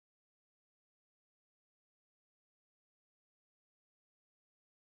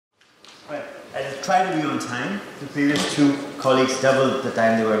try to be on time. The previous two colleagues doubled the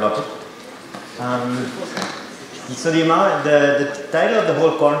time they were allotted. So the title of the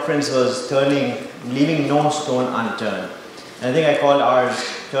whole conference was leaving no stone unturned. And I think I called ours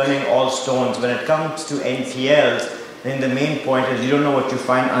turning all stones. When it comes to NPLs, then the main point is you don't know what you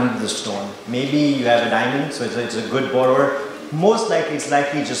find under the stone. Maybe you have a diamond, so it's a good borrower. Most likely it's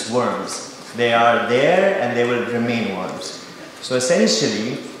likely just worms. They are there and they will remain worms. So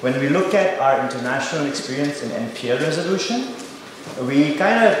essentially, when we look at our international experience in NPL resolution, we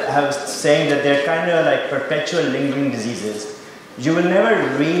kind of have saying that they're kind of like perpetual lingering diseases. You will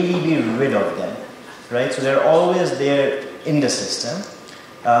never really be rid of them, right? So they're always there in the system.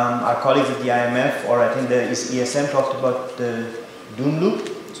 Our colleagues at the IMF, or I think the ESM, talked about the doom loop.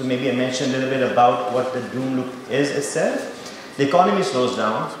 So maybe I mentioned a little bit about what the doom loop is itself. The economy slows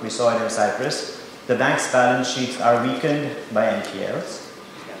down. We saw it in Cyprus. The banks' balance sheets are weakened by NPLs.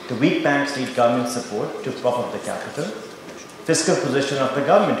 The weak banks need government support to prop up the capital. Fiscal position of the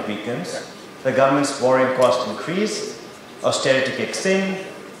government weakens. The government's borrowing costs increase. Austerity kicks in.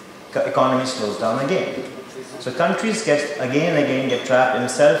 Economy slows down again. So countries again and again get trapped in a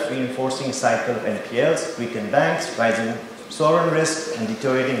self-reinforcing cycle of NPLs, weakened banks, rising sovereign risk, and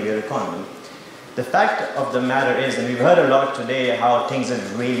deteriorating real economy. The fact of the matter is, and we've heard a lot today how things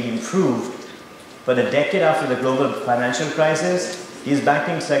have really improved, but a decade after the global financial crisis, these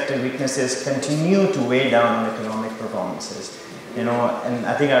banking sector weaknesses continue to weigh down on economic performances. And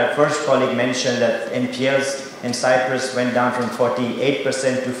I think our first colleague mentioned that NPLs in Cyprus went down from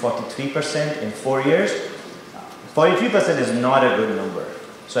 48% to 43% in 4 years. 43% is not a good number.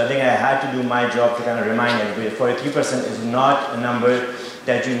 So I think I had to do my job to kind of remind everybody 43% is not a number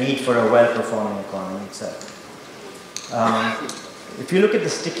that you need for a well-performing economy itself. If you look at the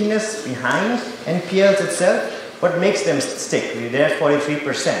stickiness behind NPLs itself, what makes them stick? They're at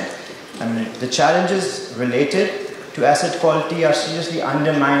 43%. And the challenges related to asset quality are seriously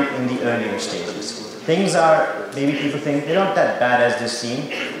undermined in the earlier stages. Things are, maybe people think, they're not that bad as they seem.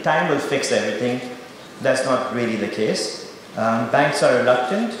 Time will fix everything. That's not really the case. Banks are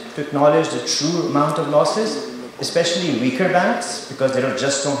reluctant to acknowledge the true amount of losses, especially weaker banks, because they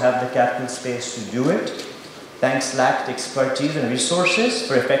just don't have the capital space to do it. Banks lack the expertise and resources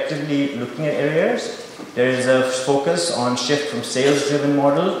for effectively looking at arrears. There is a focus on shift from sales-driven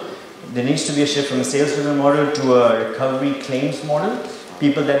model. There needs to be a shift from a sales-driven model to a recovery claims model.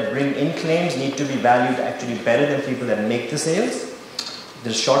 People that bring in claims need to be valued actually better than people that make the sales.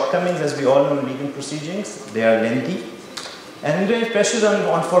 There's shortcomings, as we all know, in legal proceedings. They are lengthy. And there are pressures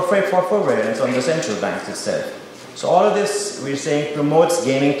on forbearance on the central banks itself. So all of this, we're saying, promotes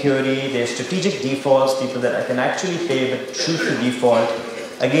gaming theory. There's strategic defaults, people that can actually pay but choose to default.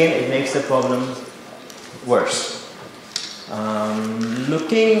 Again, it makes the problem worse.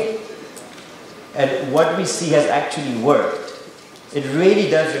 Looking at what we see has actually worked, it really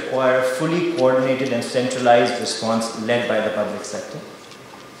does require a fully coordinated and centralized response led by the public sector.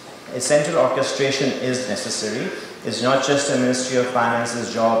 A central orchestration is necessary. It's not just the Ministry of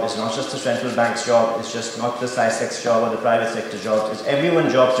Finance's job, it's not just the central bank's job, it's just not the SISEC's job or the private sector job. It's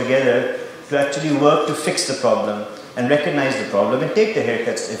everyone's job together to actually work to fix the problem and recognize the problem and take the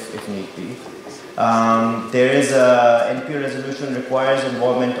haircuts if need be. There is NPL resolution requires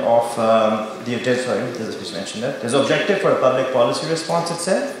involvement of there's objective for a public policy response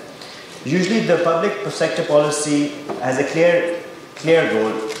itself. Usually the public sector policy has a clear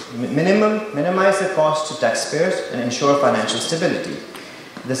goal: minimize the cost to taxpayers and ensure financial stability.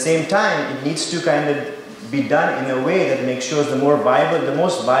 At the same time, it needs to kind of be done in a way that makes sure the most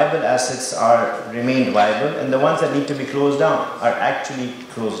viable assets are remained viable, and the ones that need to be closed down are actually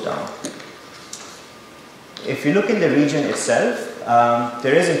closed down. If you look in the region itself,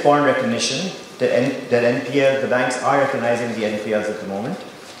 there is important recognition that the banks are recognizing the NPLs at the moment.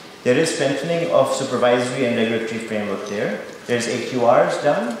 There is strengthening of supervisory and regulatory framework there. There's AQRs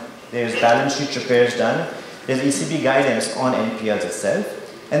done. There's balance sheet repairs done. There's ECB guidance on NPLs itself.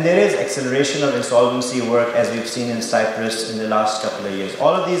 And there is acceleration of insolvency work, as we've seen in Cyprus in the last couple of years.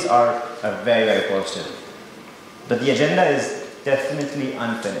 All of these are very, very positive. But the agenda is definitely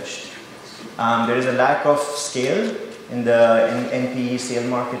unfinished. There is a lack of scale in the NPE sale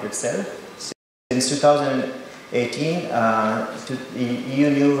market itself. Since 2018, the EU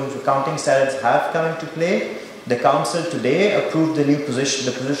new accounting standards have come into play. The Council today approved the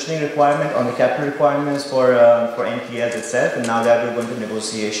positioning requirement on the capital requirements for NPLs itself, and now that will go into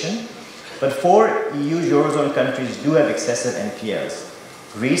negotiation. But 4 EU Eurozone countries do have excessive NPLs.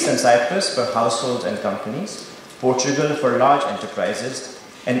 Greece and Cyprus for households and companies, Portugal for large enterprises,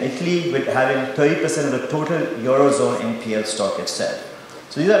 and Italy with having 30% of the total Eurozone NPL stock itself.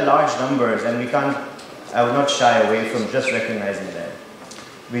 So these are large numbers, and I would not shy away from just recognizing them.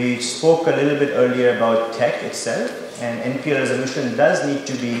 We spoke a little bit earlier about tech itself, and NPL resolution does need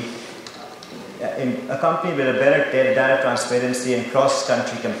to be accompanied with a better data transparency and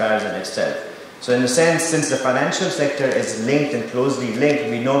cross-country comparison itself. So in a sense, since the financial sector is linked and closely linked,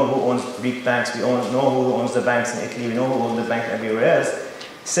 we know who owns Greek banks, we know who owns the banks in Italy, we know who owns the banks everywhere else.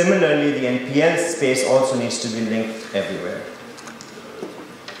 Similarly, the NPL space also needs to be linked everywhere.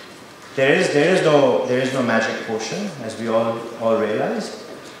 There is no magic potion, as we all realize.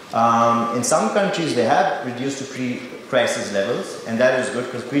 In some countries, they have reduced to pre-crisis levels, and that is good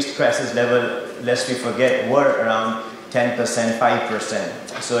because pre-crisis level, lest we forget, were around 10%,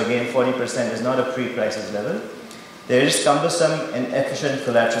 5%. So again, 40% is not a pre-crisis level. There is cumbersome and efficient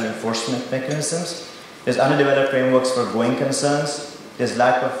collateral enforcement mechanisms. There's underdeveloped frameworks for going concerns. There's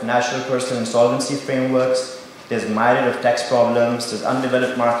lack of national personal insolvency frameworks. There's myriad of tax problems. There's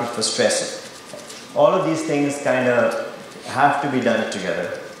undeveloped market for stress. All of these things kind of have to be done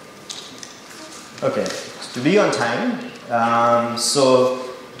together. Okay, so to be on time, so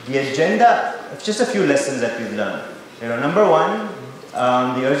the agenda, just a few lessons that we've learned. Number one,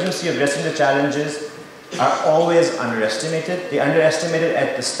 the urgency of addressing the challenges are always underestimated. They underestimated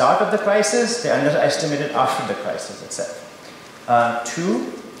at the start of the crisis, they underestimated after the crisis itself.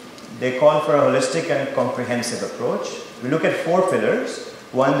 Two, they call for a holistic and comprehensive approach. We look at 4 pillars.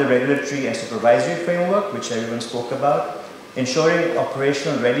 One, the regulatory and supervisory framework, which everyone spoke about. Ensuring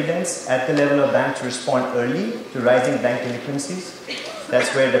operational readiness at the level of bank to respond early to rising bank delinquencies.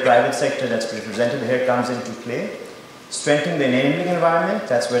 That's where the private sector that's represented here comes into play. Strengthening the enabling environment,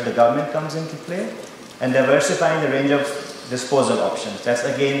 that's where the government comes into play. And diversifying the range of disposal options. That's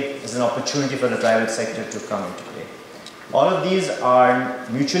again is an opportunity for the private sector to come into play. All of these are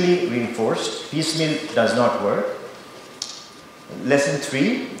mutually reinforced. Piecemeal does not work. Lesson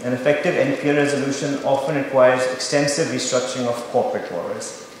 3, an effective NPL resolution often requires extensive restructuring of corporate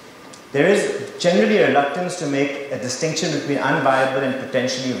borrowers. There is generally a reluctance to make a distinction between unviable and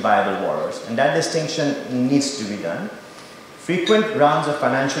potentially viable borrowers, and that distinction needs to be done. Frequent rounds of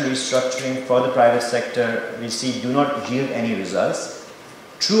financial restructuring for the private sector we see do not yield any results.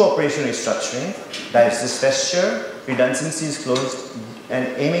 True operational restructuring, that is divestiture, redundancies closed, and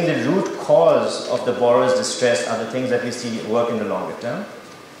aiming the root cause of the borrower's distress are the things that we see work in the longer term.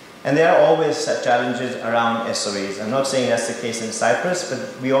 And there are always challenges around SOEs. I'm not saying that's the case in Cyprus,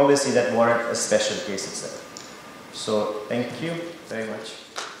 but we always see that warrant a special case itself. So thank you very much.